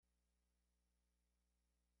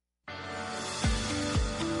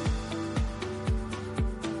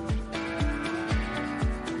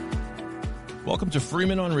Welcome to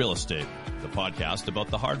Freeman on Real Estate, the podcast about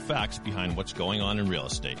the hard facts behind what's going on in real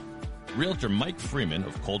estate. Realtor Mike Freeman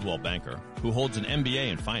of Coldwell Banker, who holds an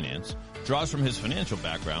MBA in finance, draws from his financial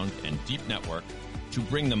background and deep network to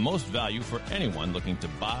bring the most value for anyone looking to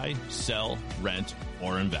buy, sell, rent,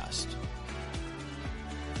 or invest.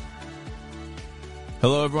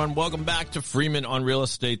 Hello, everyone. Welcome back to Freeman on Real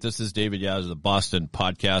Estate. This is David Yaz of the Boston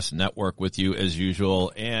Podcast Network with you as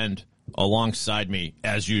usual, and alongside me,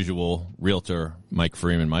 as usual, Realtor Mike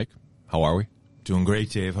Freeman. Mike, how are we? Doing great,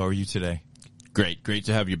 Dave. How are you today? Great. Great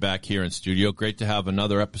to have you back here in studio. Great to have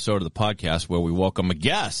another episode of the podcast where we welcome a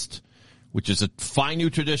guest, which is a fine new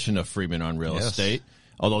tradition of Freeman on Real Estate,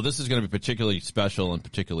 although this is going to be particularly special and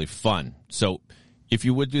particularly fun. So if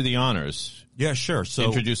you would do the honors. Yeah, sure. So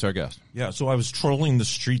introduce our guest. Yeah, so I was trolling the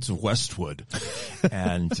streets of Westwood,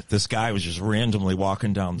 and this guy was just randomly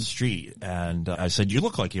walking down the street, and I said, "You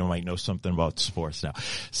look like you might know something about sports now."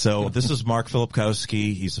 So this is Marc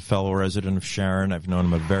Filipkowski. He's a fellow resident of Sharon. I've known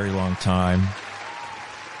him a very long time.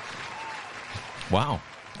 Wow.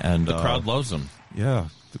 And the crowd loves him. Yeah.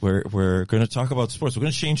 We're going to talk about sports. We're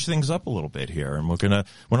going to change things up a little bit here, and we're not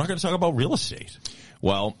going to talk about real estate.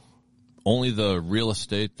 Well, only the real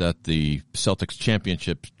estate that the Celtics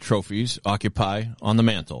championship trophies occupy on the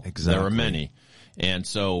mantle. Exactly. There are many. And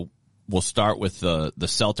so we'll start with the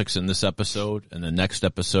Celtics in this episode, and the next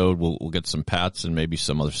episode we'll get some Pats and maybe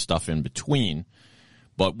some other stuff in between.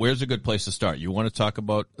 But where's a good place to start? You want to talk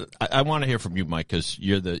about I want to hear from you, Mike, because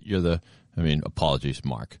you're the I mean, apologies,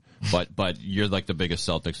 Mark, but you're like the biggest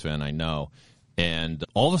Celtics fan I know. And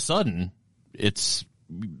all of a sudden, it's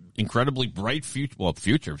incredibly bright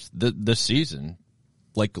future this season.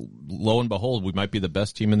 Like, lo and behold, we might be the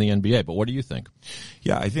best team in the NBA. But what do you think?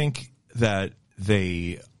 Yeah, I think that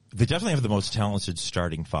they definitely have the most talented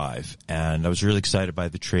starting five, and I was really excited by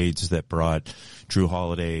the trades that brought Drew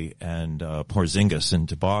Holiday and Porzingis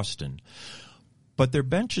into Boston. But their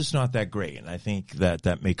bench is not that great, and I think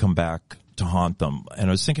that may come back to haunt them. And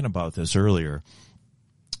I was thinking about this earlier.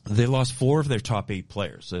 They lost 4 of their top 8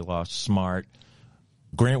 players. They lost Smart,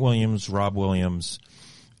 Grant Williams, Rob Williams,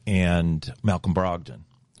 and Malcolm Brogdon,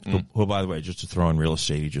 who, by the way, just to throw in real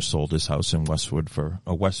estate, he just sold his house in Westwood for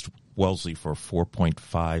West Wellesley for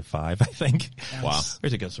 $4.55, I think. Wow. We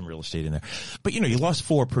had to get some real estate in there. But, you lost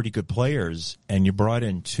 4 pretty good players, and you brought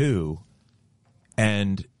in 2,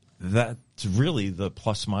 and that's really the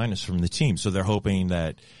plus minus from the team. So they're hoping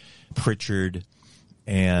that Pritchard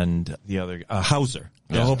and the other Hauser.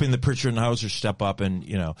 They're hoping that Pritchard and Hauser step up, and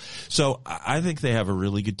so I think they have a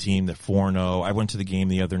really good team. They're 4-0. I went to the game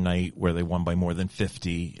the other night where they won by more than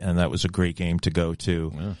 50, and that was a great game to go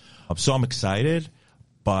to. Yeah. So I'm excited,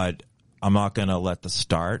 but I'm not going to let the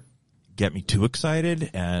start get me too excited,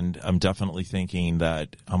 and I'm definitely thinking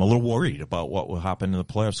that I'm a little worried about what will happen in the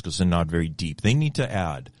playoffs because they're not very deep. They need to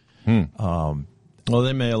add. Well,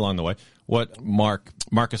 they may along the way. What,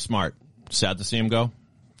 Marcus Smart, sad to see him go?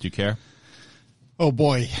 Do you care? Oh,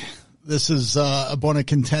 boy. This is a bone of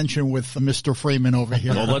contention with Mr. Freeman over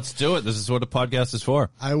here. Well, let's do it. This is what a podcast is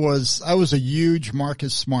for. I was a huge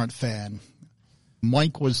Marcus Smart fan.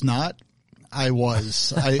 Mike was not. I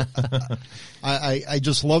was. I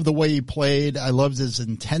just loved the way he played. I loved his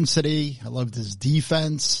intensity. I loved his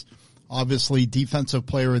defense. Obviously, Defensive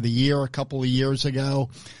Player of the Year a couple of years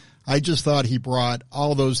ago. I just thought he brought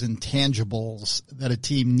all those intangibles that a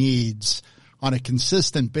team needs on a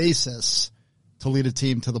consistent basis to lead a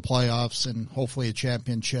team to the playoffs and hopefully a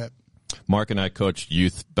championship. Mark and I coached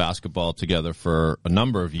youth basketball together for a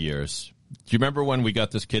number of years. Do you remember when we got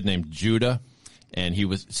this kid named Judah? And he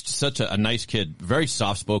was such a nice kid, very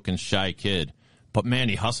soft-spoken, shy kid. But, man,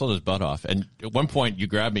 he hustled his butt off. And at one point, you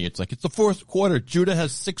grabbed me. It's like, it's the fourth quarter. Judah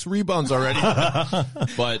has 6 rebounds already.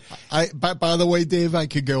 But by the way, Dave, I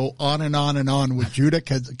could go on and on and on with Judah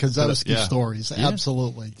Kozlowski stories. Yeah.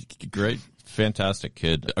 Absolutely. Great. Fantastic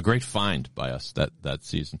kid. A great find by us that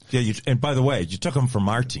season. Yeah, and by the way, you took him from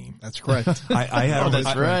our team. That's correct. I had him.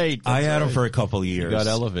 That's right. I had him for a couple of years. He got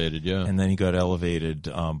elevated, yeah. And then he got elevated.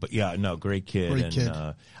 But yeah, no, great kid. Great kid.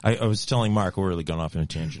 I was telling Mark, we're really going off on a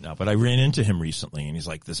tangent now, but I ran into him recently, and he's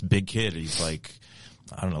like this big kid. He's like,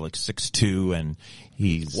 I don't know, like 6'2", and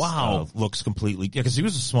he's looks completely because he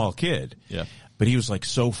was a small kid. Yeah. But he was like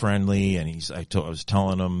so friendly, and I was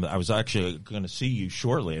telling him I was actually going to see you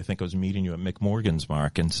shortly. I think I was meeting you at Mick Morgan's,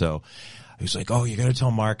 Mark, and so he was like, "Oh, you got to tell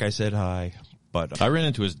Mark I said hi." But I ran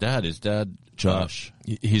into his dad. His dad, Josh,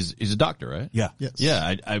 he's a doctor, right? Yeah, yes.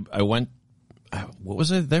 Yeah. I went. What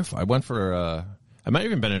was I there for? I went for. I might have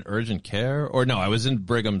even been in urgent care, or no, I was in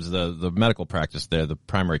Brigham's, the medical practice there, the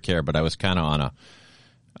primary care. But I was kind of on a.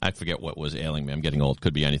 I forget what was ailing me. I'm getting old.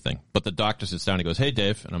 Could be anything. But the doctor sits down. He goes, "Hey,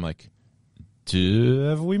 Dave," and I'm like,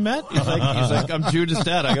 have we met? He's like, I'm Judah's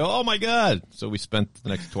dad. I go, oh my God. So we spent the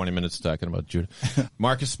next 20 minutes talking about Judah.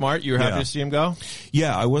 Marcus Smart, you were happy to see him go?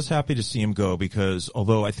 Yeah, I was happy to see him go because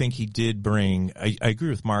although I think he did bring, I agree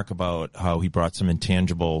with Mark about how he brought some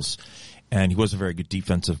intangibles and he was a very good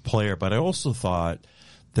defensive player, but I also thought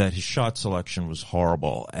that his shot selection was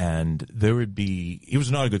horrible and he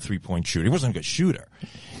was not a good 3-point shooter. He wasn't a good shooter.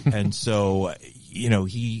 And so,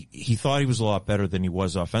 he thought he was a lot better than he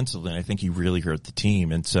was offensively, and I think he really hurt the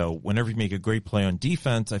team. And so whenever he'd make a great play on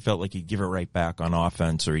defense, I felt like he'd give it right back on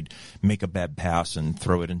offense, or he'd make a bad pass and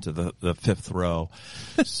throw it into the fifth row.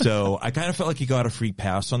 So I kind of felt like he got a free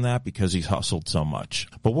pass on that because he's hustled so much.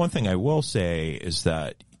 But one thing I will say is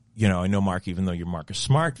that, I know, Mark, even though you're Marcus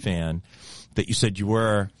Smart fan, that you said you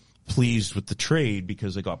were pleased with the trade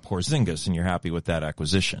because they got Porzingis, and you're happy with that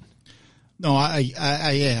acquisition. No, I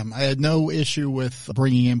am. I had no issue with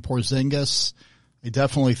bringing in Porzingis. I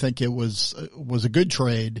definitely think it was a good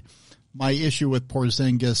trade. My issue with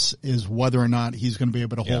Porzingis is whether or not he's going to be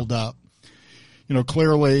able to hold up.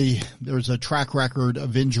 Clearly there's a track record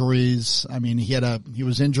of injuries. I mean, he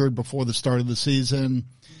was injured before the start of the season.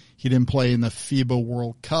 He didn't play in the FIBA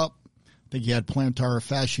World Cup. I think he had plantar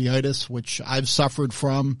fasciitis, which I've suffered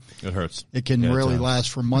from. It hurts. It can really last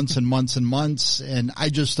for months and months and months, and I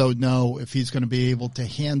just don't know if he's going to be able to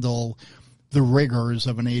handle the rigors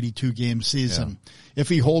of an 82-game season. Yeah. If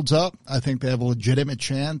he holds up, I think they have a legitimate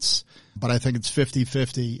chance, but I think it's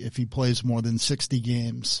 50-50 if he plays more than 60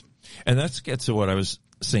 games. And that gets to what I was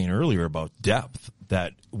saying earlier about depth,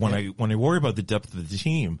 that when I worry about the depth of the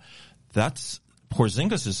team,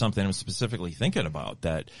 Porzingis is something I'm specifically thinking about,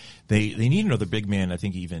 that they need another big man, I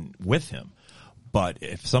think, even with him. But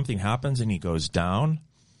if something happens and he goes down,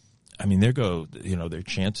 I mean, there go, their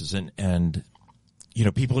chances. And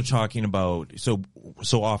people are talking about, so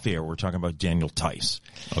off air, we're talking about Daniel Tice.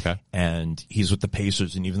 Okay. And he's with the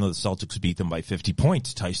Pacers, and even though the Celtics beat them by 50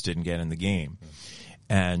 points, Tice didn't get in the game.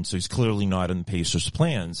 And so he's clearly not in the Pacers'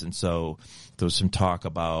 plans. And so there was some talk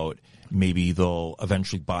about maybe they'll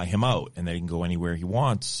eventually buy him out and then he can go anywhere he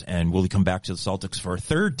wants. And will he come back to the Celtics for a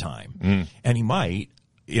third time? And he might.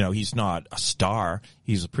 He's not a star.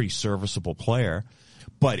 He's a pretty serviceable player.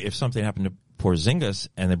 But if something happened to Porzingis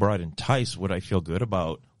and they brought in Tice, would I feel good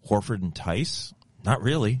about Horford and Tice? Not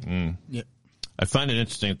really. Yeah. I find it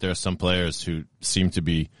interesting that there are some players who seem to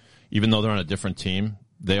be, even though they're on a different team,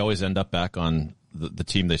 they always end up back on the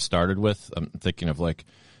team they started with. I'm thinking of like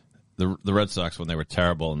the Red Sox when they were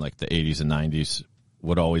terrible in like the 80s and 90s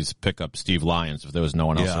would always pick up Steve Lyons if there was no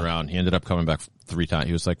one else around. He ended up coming back 3 times.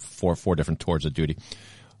 He was like four different tours of duty.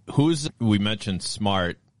 We mentioned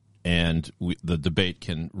Smart, and the debate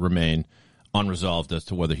can remain unresolved as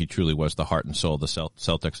to whether he truly was the heart and soul of the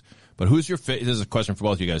Celtics. But this is a question for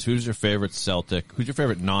both of you guys. Who's your favorite Celtic? Who's your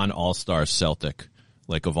favorite non-All-Star Celtic,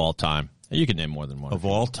 like of all time? You can name more than one. Of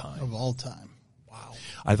all time. Of all time. Wow.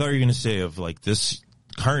 I thought you were going to say of like this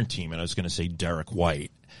current team, and I was going to say Derek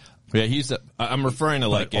White. Yeah, I'm referring to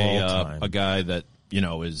like a guy that,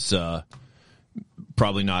 is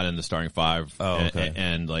probably not in the starting five. Oh, okay.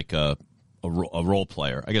 And like a role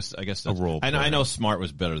player. I guess that's a role player. I know Smart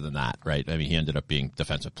was better than that, right? I mean, he ended up being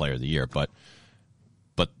Defensive Player of the Year, but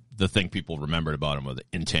the thing people remembered about him were the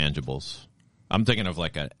intangibles. I'm thinking of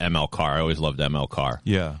like a ML Carr. I always loved ML Carr.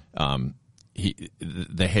 Yeah.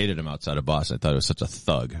 They hated him outside of Boston. I thought he was such a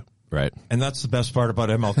thug, right? And that's the best part about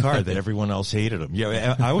ML Carr, that everyone else hated him.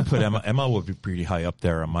 Yeah, I would put ML would be pretty high up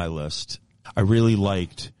there on my list. I really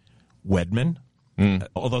liked Wedman.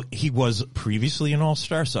 Although he was previously an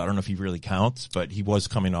All-Star, so I don't know if he really counts, but he was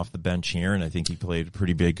coming off the bench here, and I think he played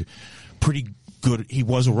pretty good. He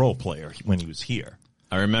was a role player when he was here.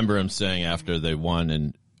 I remember him saying after they won,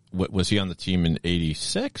 and was he on the team in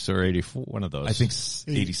 86 or 84? One of those. I think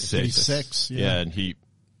 86. 86, yeah. And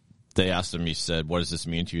they asked him, he said, what does this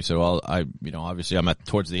mean to you? He said, well, obviously I'm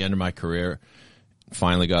towards the end of my career,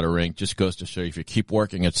 finally got a ring. Just goes to show you, if you keep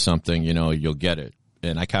working at something, you'll get it.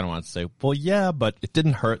 And I kind of want to say, well, yeah, but it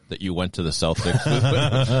didn't hurt that you went to the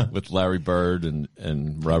Celtics with Larry Bird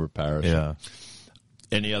and Robert Parrish. Yeah.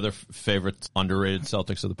 Any other favorite underrated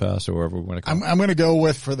Celtics of the past, or wherever we want to call I'm going to go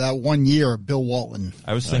with, for that 1 year, Bill Walton.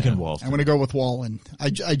 I was thinking Walton. I'm going to go with Walton. I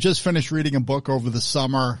just finished reading a book over the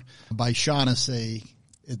summer by Shaughnessy.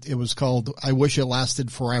 It was called I Wish It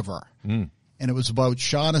Lasted Forever. And it was about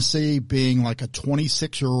Shaughnessy being like a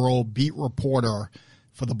 26-year-old beat reporter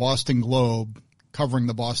for the Boston Globe, covering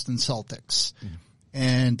the Boston Celtics.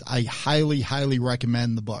 And I highly, highly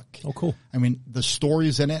recommend the book. Oh, cool. I mean, the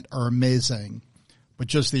stories in it are amazing, but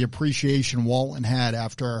just the appreciation Walton had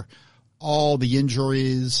after all the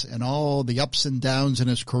injuries and all the ups and downs in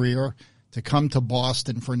his career to come to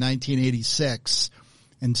Boston for 1986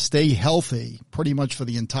 and stay healthy pretty much for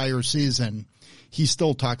the entire season, he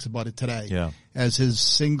still talks about it today as his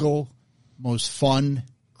single most fun,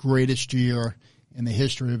 greatest year in the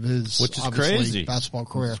history of his which is crazy basketball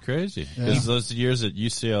career. It's crazy. Because those years at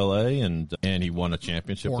UCLA and he won a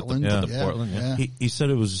championship Portland, with the Portland. Yeah. He said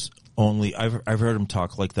it was only, I've heard him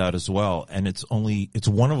talk like that as well, and it's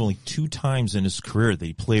one of only 2 times in his career that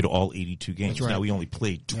he played all 82 games. Right. Now he only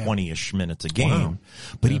played 20-ish minutes a game,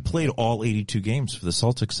 but he played all 82 games for the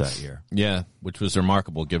Celtics that year. Yeah, which was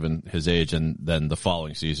remarkable given his age, and then the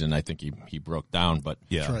following season I think he broke down. But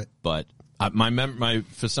but my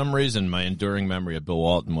for some reason my enduring memory of Bill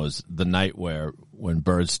Walton was the night when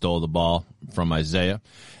Bird stole the ball from Isaiah,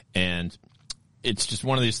 and it's just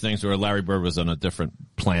one of these things where Larry Bird was on a different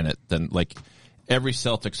planet than like every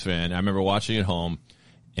Celtics fan. I remember watching at home,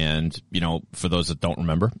 and for those that don't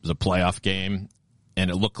remember, it was a playoff game, and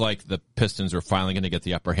it looked like the Pistons were finally going to get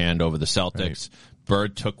the upper hand over the Celtics. Right.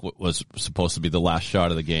 Bird took what was supposed to be the last shot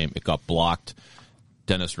of the game. It got blocked.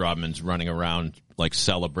 Dennis Rodman's running around like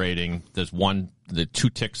celebrating. There's the 2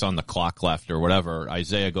 ticks on the clock left or whatever.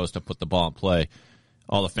 Isaiah goes to put the ball in play.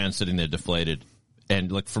 All the fans sitting there deflated. And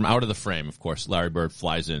like from out of the frame, of course, Larry Bird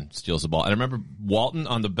flies in, steals the ball. And I remember Walton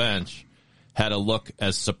on the bench had a look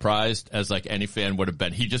as surprised as like any fan would have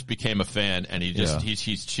been. He just became a fan, and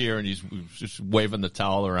he's cheering, he's just waving the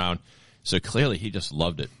towel around. So clearly he just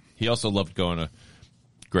loved it. He also loved going to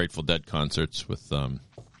Grateful Dead concerts with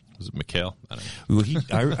was it McHale? I don't know.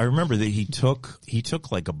 Well, I remember that he took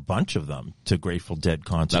like a bunch of them to Grateful Dead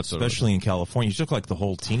concerts, especially in California. He took like the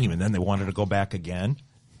whole team, and then they wanted to go back again.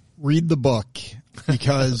 Read the book,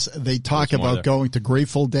 because they talk about going to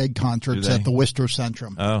Grateful Dead concerts at the Worcester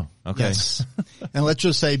Centrum. Oh, okay. Yes. And let's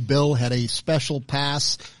just say Bill had a special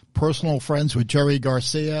pass, personal friends with Jerry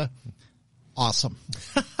Garcia. Awesome.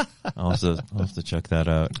 I'll have to check that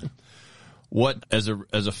out. What, as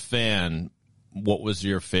a fan, what was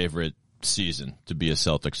your favorite season to be a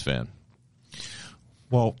Celtics fan?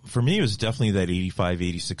 Well, for me, it was definitely that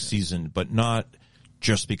 85-86 season, but not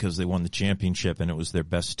just because they won the championship and it was their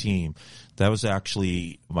best team. That was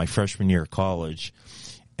actually my freshman year of college,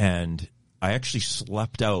 and I actually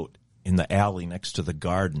slept out in the alley next to the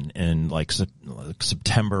Garden in like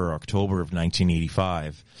September or October of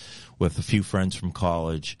 1985 with a few friends from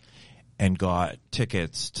college, and got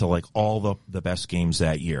tickets to like all the best games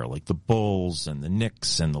that year, like the Bulls and the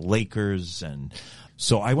Knicks and the Lakers. And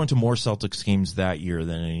so I went to more Celtics games that year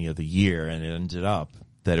than any other year, and it ended up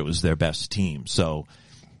that it was their best team. So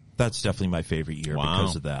that's definitely my favorite year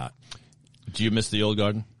because of that. Do you miss the old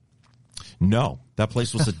Garden? No, that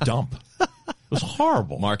place was a dump. It was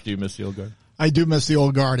horrible. Mark, do you miss the old Garden? I do miss the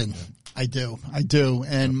old Garden. I do.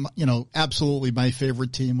 And, absolutely my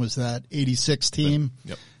favorite team was that 86 team.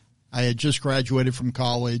 Yep. I had just graduated from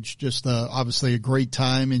college, just obviously a great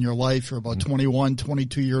time in your life. You're about 21,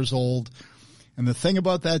 22 years old. And the thing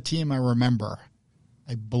about that team I remember,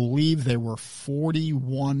 I believe they were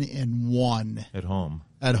 41-1 at home.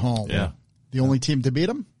 Yeah. The only team to beat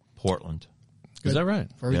them? Portland. Good. Is that right?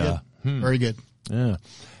 Very good. Very good. Yeah.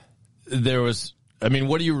 There was,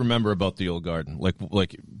 what do you remember about the old Garden? Like,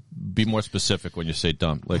 be more specific when you say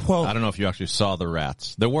dump. Like, well, I don't know if you actually saw the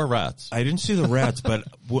rats. There were rats. I didn't see the rats, but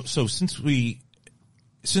so since we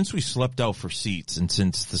slept out for seats, and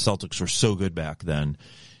since the Celtics were so good back then,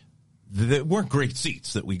 they weren't great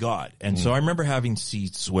seats that we got. And so I remember having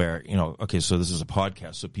seats where, okay, so this is a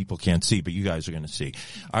podcast, so people can't see, but you guys are going to see.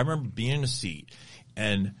 I remember being in a seat,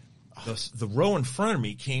 and the row in front of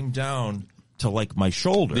me came down to like my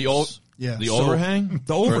shoulders. The overhang?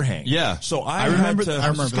 The overhang. Yeah. So I remember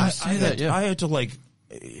that. I had to like,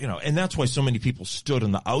 and that's why so many people stood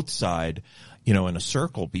on the outside, in a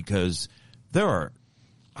circle, because there are,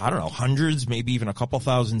 I don't know, hundreds, maybe even a couple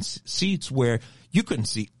thousand seats where you couldn't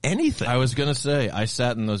see anything. I was going to say, I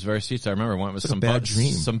sat in those very seats. I remember went with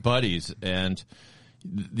some buddies, and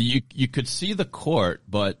you could see the court,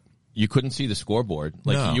 but you couldn't see the scoreboard.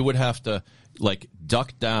 Like, you would have to like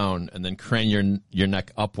duck down and then crane your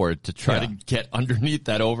neck upward to try to get underneath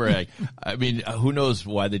that overhang. I mean, who knows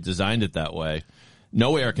why they designed it that way?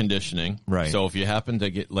 No air conditioning. Right. So if you happen to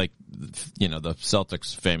get the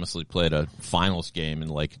Celtics famously played a finals game in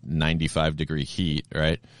like 95-degree heat,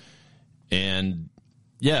 right? And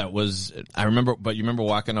yeah, it was, I remember, but you remember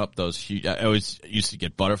walking up those huge, I always used to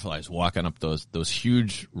get butterflies walking up those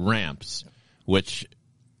huge ramps, which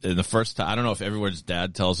in the first time, I don't know if everyone's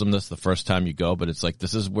dad tells them this the first time you go, but it's like,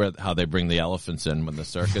 this is how they bring the elephants in when the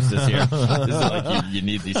circus is here. This is like, you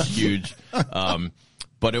need these huge,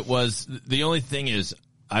 but it was, the only thing is,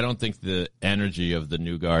 I don't think the energy of the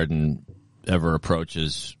new Garden ever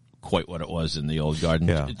approaches quite what it was in the old Garden.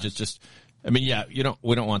 Yeah. It just, I mean, yeah,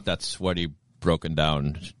 we don't want that sweaty, broken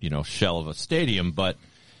down, shell of a stadium, but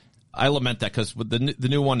I lament that because the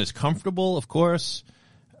new one is comfortable, of course.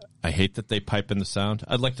 I hate that they pipe in the sound.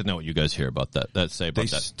 I'd like to know what you guys hear about that. They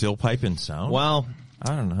still pipe in sound? Well,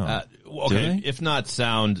 I don't know. Okay, if not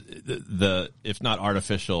sound, if not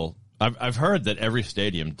artificial. I've heard that every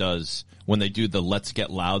stadium does when they do the "Let's Get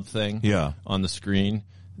Loud" thing. Yeah. On the screen,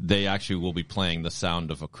 they actually will be playing the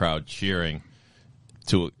sound of a crowd cheering.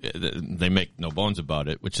 They make no bones about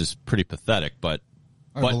it, which is pretty pathetic. But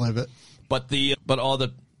I believe it. But all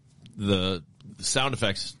the sound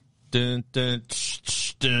effects, dun, dun,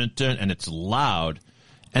 dun, dun, and it's loud.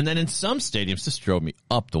 And then in some stadiums, this drove me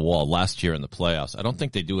up the wall last year in the playoffs. I don't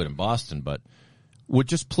think they do it in Boston, but would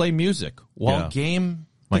just play music while the game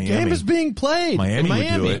is being played. Miami would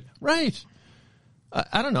do it. Right.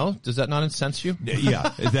 I don't know. Does that not incense you?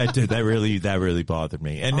 Yeah, that really bothered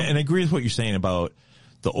me. And I agree with what you're saying about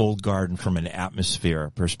the old Garden from an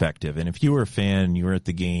atmosphere perspective. And if you were a fan, you were at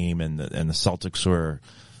the game, and the Celtics were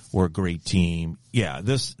a great team. Yeah,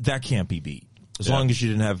 that can't be beat. As long as you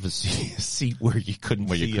didn't have a seat where you couldn't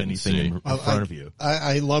see anything in front of you.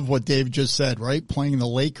 I love what Dave just said, right? Playing the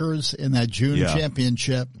Lakers in that June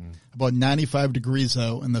championship, about 95 degrees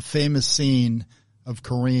out, and the famous scene of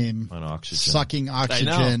Kareem on oxygen, sucking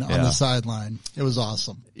oxygen on the sideline. It was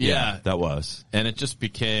awesome. Yeah, that was. And it just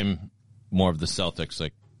became more of the Celtics,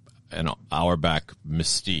 like an Auerbach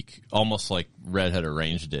mystique, almost like Red had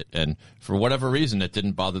arranged it. And for whatever reason, it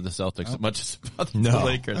didn't bother the Celtics as much as it bothered the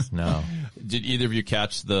Lakers. No. Did either of you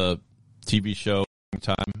catch the TV show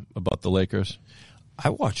Time about the Lakers?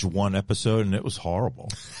 I watched one episode and it was horrible.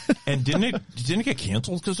 And didn't it get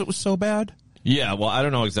canceled because it was so bad? Yeah, well, I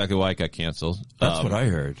don't know exactly why it got canceled. That's what I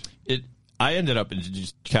heard. I ended up. Did you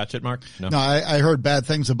catch it, Mark? No, I heard bad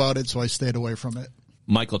things about it, so I stayed away from it.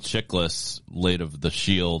 Michael Chiklis, late of the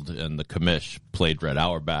Shield and the Commish, played Red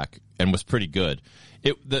Auerbach and was pretty good.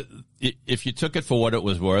 If you took it for what it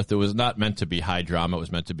was worth, it was not meant to be high drama. It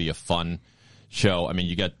was meant to be a fun show. I mean,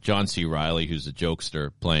 you got John C. Reilly, who's a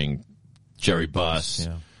jokester, playing Jerry Buss.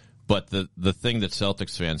 Yeah. But the thing that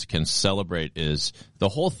Celtics fans can celebrate is the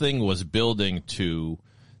whole thing was building to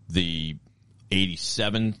the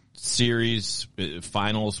 87 series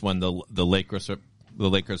finals when the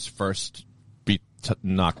Lakers first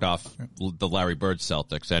knocked off the Larry Bird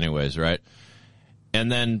Celtics anyways, right? And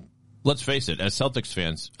then, let's face it, as Celtics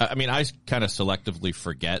fans, I mean, I kind of selectively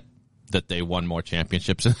forget that they won more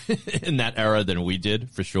championships in that era than we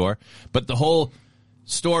did, for sure. But the whole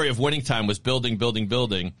story of Winning Time was building.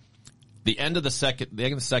 The end of the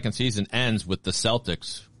second season ends with the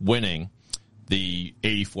Celtics winning the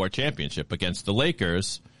 84 championship against the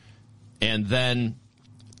Lakers, and then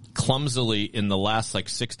clumsily in the last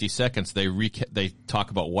 60 seconds they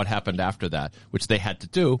talk about what happened after that, which they had to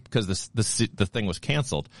do because the thing was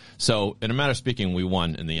canceled. So in a matter of speaking, we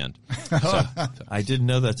won in the end. So, I didn't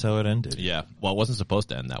know that's how it ended. Yeah, well, it wasn't supposed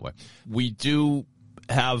to end that way. We do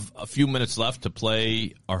have a few minutes left to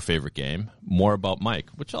play our favorite game, More About Mike,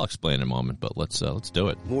 which I'll explain in a moment, but let's do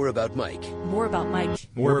it. More about Mike. More about Mike.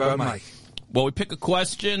 More about Mike. Well, we pick a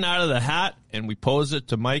question out of the hat and we pose it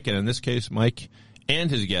to Mike, and in this case, Mike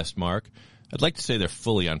and his guest, Mark. I'd like to say they're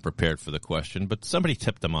fully unprepared for the question, but somebody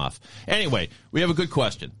tipped them off. Anyway, we have a good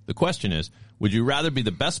question. The question is, would you rather be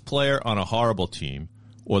the best player on a horrible team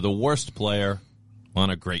or the worst player on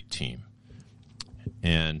a great team?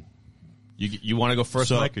 And you want to go first,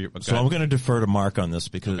 Mike? So I'm going to defer to Mark on this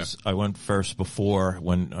because I went first before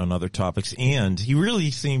on other topics, and he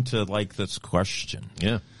really seemed to like this question.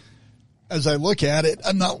 Yeah. As I look at it,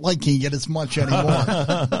 I'm not liking it as much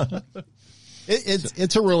anymore.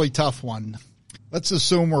 It's a really tough one. Let's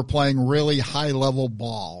assume we're playing really high-level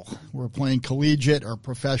ball. We're playing collegiate or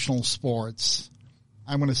professional sports.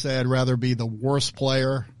 I'm going to say I'd rather be the worst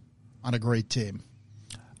player on a great team.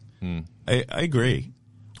 I agree.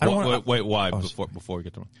 Wait, why? Before we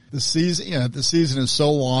get to the season, the season is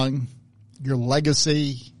so long. Your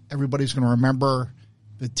legacy, everybody's going to remember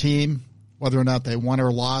the team, whether or not they won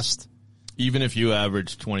or lost. Even if you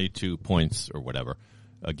average 22 points or whatever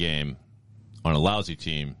a game on a lousy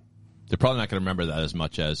team, they're probably not going to remember that as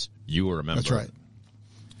much as you will remember. That's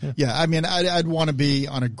right. Yeah, I mean, I'd want to be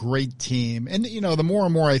on a great team. And, the more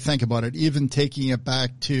and more I think about it, even taking it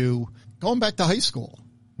back to going back to high school,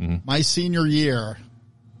 my senior year,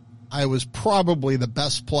 I was probably the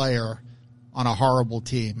best player on a horrible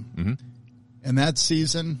team. And that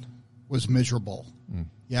season was miserable.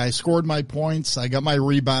 Yeah, I scored my points. I got my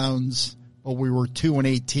rebounds, but we were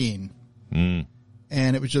 2-18.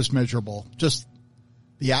 And it was just miserable. Just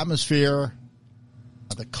the atmosphere,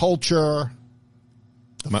 the culture,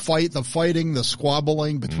 The fighting, the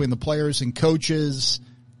squabbling between the players and coaches.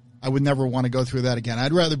 I would never want to go through that again.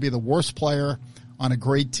 I'd rather be the worst player on a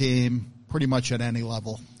great team, pretty much at any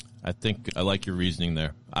level. I think I like your reasoning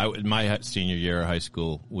there. In my senior year of high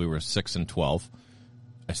school, we were 6-12.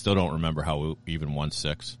 I still don't remember how we even won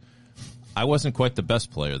 6. I wasn't quite the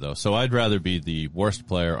best player, though, so I'd rather be the worst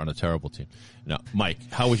player on a terrible team. Now, Mike,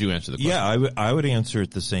 how would you answer the question? Yeah, I would answer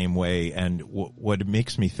it the same way, and what it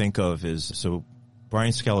makes me think of is, so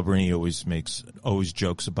Brian Scalabrine always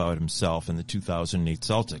jokes about himself in the 2008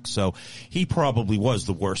 Celtics, so he probably was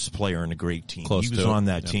the worst player in a great team. Close he was on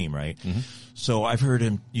that team, right? Mm-hmm. So I've heard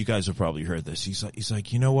him, you guys have probably heard this, he's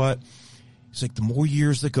like, you know what? He's like, the more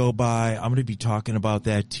years that go by, I'm going to be talking about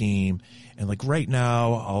that team. And like right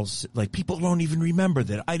now, people don't even remember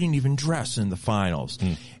that I didn't even dress in the finals.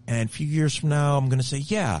 And a few years from now, I'm going to say,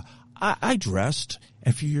 yeah, I dressed.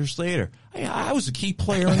 And a few years later, I was a key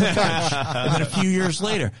player on the bench. And then a few years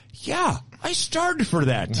later, yeah, I started for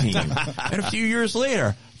that team. And a few years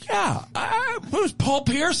later, yeah, it was Paul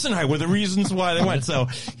Pierce and I were the reasons why they went. So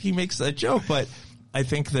he makes that joke, but I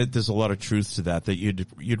think that there's a lot of truth to that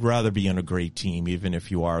you'd rather be on a great team even if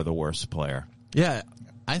you are the worst player. Yeah,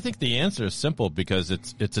 I think the answer is simple because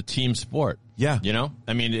it's a team sport. Yeah. You know?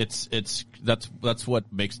 I mean, that's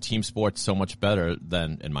what makes team sports so much better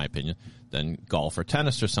than, in my opinion, than golf or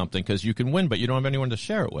tennis or something, because you can win, but you don't have anyone to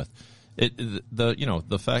share it with.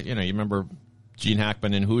 The fact, you remember Gene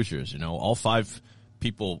Hackman in Hoosiers, all 5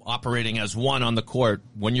 people operating as one on the court.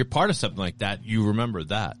 When you're part of something like that, you remember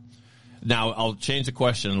that. Now, I'll change the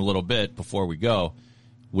question a little bit before we go.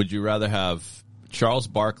 Would you rather have Charles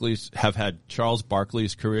Barkley's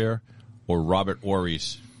career or Robert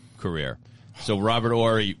Horry's career? So Robert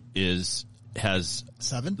Horry has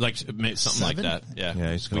 7, like something 7? Like that. Yeah,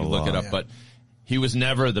 he's we can look it up. Yeah. But he was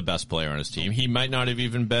never the best player on his team. He might not have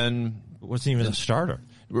even been. Wasn't even a starter.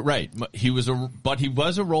 Right. He was a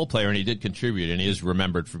role player, and he did contribute, and he is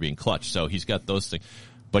remembered for being clutch. So he's got those things,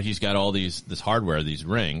 but he's got all this hardware, these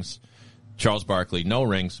rings. Charles Barkley, no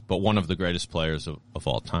rings, but one of the greatest players of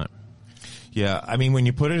all time. Yeah, I mean, when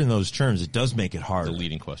you put it in those terms, it does make it hard. The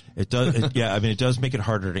leading question. It does. It does make it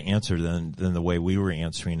harder to answer than the way we were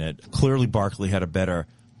answering it. Clearly, Barkley had a better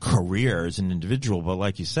career as an individual, but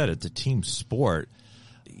like you said, it's a team sport.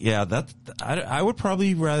 Yeah, I would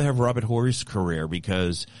probably rather have Robert Horry's career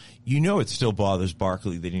because it still bothers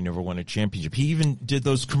Barkley that he never won a championship. He even did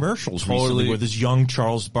those commercials recently with his young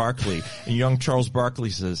Charles Barkley, and young Charles Barkley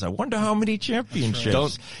says, "I wonder how many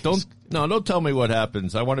championships." Don't tell me what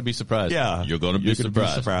happens. I want to be surprised. Yeah, you're going to be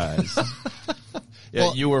surprised. Yeah,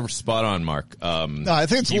 well, you were spot on, Mark. No, I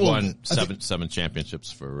think he won seven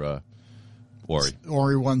championships for Horry.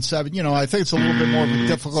 Horry won 7. I think it's a little bit more of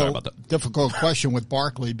a difficult question with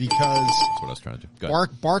Barkley because that's what I was trying to do.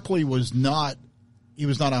 Barkley was not. He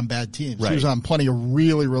was not on bad teams. Right. He was on plenty of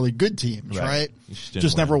really, really good teams, right?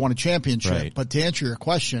 Just never won a championship. Right. But to answer your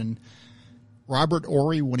question, Robert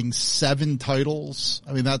Horry winning 7 titles,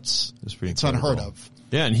 I mean, it's unheard of.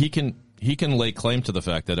 Yeah, and he can lay claim to the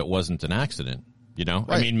fact that it wasn't an accident, Right.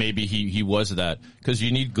 I mean, maybe he was that, because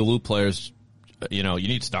you need glue players, you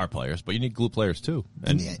need star players, but you need glue players too.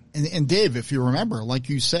 And Dave, if you remember, like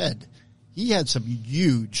you said, he had some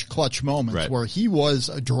huge clutch moments where he was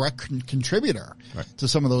a direct contributor to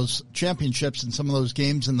some of those championships and some of those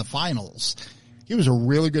games in the finals. He was a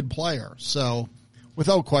really good player. So,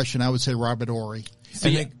 without question, I would say Robert Horry.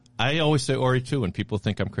 I always say Horry too, and people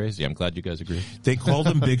think I'm crazy. I'm glad you guys agree. They called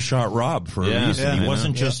him Big Shot Rob for a reason. Yeah, he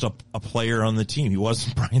wasn't just a player on the team. He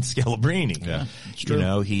wasn't Brian Scalabrine. Yeah, it's true.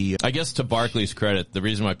 I guess to Barkley's credit, the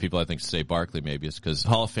reason why people I think say Barkley maybe is because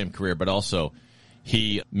Hall of Fame career, but also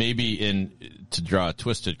he maybe to draw a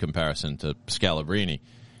twisted comparison to Scalabrine,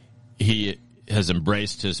 he has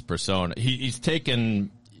embraced his persona. He's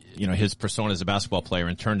taken his persona as a basketball player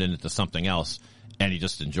and turned it into something else. And he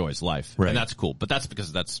just enjoys life. Right. And that's cool. But that's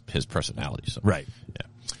because that's his personality. So. Right.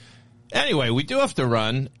 Yeah. Anyway, we do have to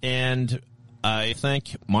run. And I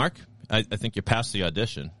think, Mark, I think you passed the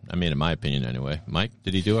audition. I mean, in my opinion, anyway. Mike,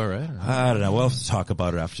 did he do all right? I don't know. We'll have to talk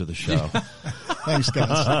about it after the show. Thanks,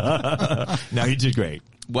 guys. No, he did great.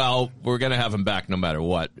 Well, we're going to have him back no matter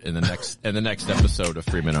what in the next episode of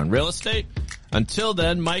Freeman on Real Estate. Until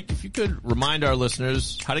then, Mike, if you could remind our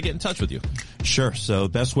listeners how to get in touch with you. Sure. So the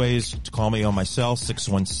best way is to call me on my cell,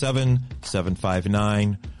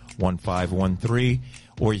 617-759-1513,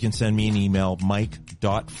 or you can send me an email,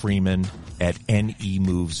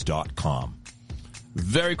 mike.freeman@nemoves.com.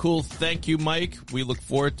 Very cool. Thank you, Mike. We look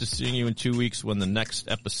forward to seeing you in 2 weeks when the next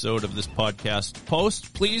episode of this podcast posts.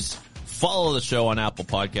 Please follow the show on Apple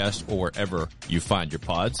Podcasts or wherever you find your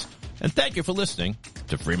pods. And thank you for listening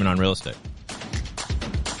to Freeman on Real Estate.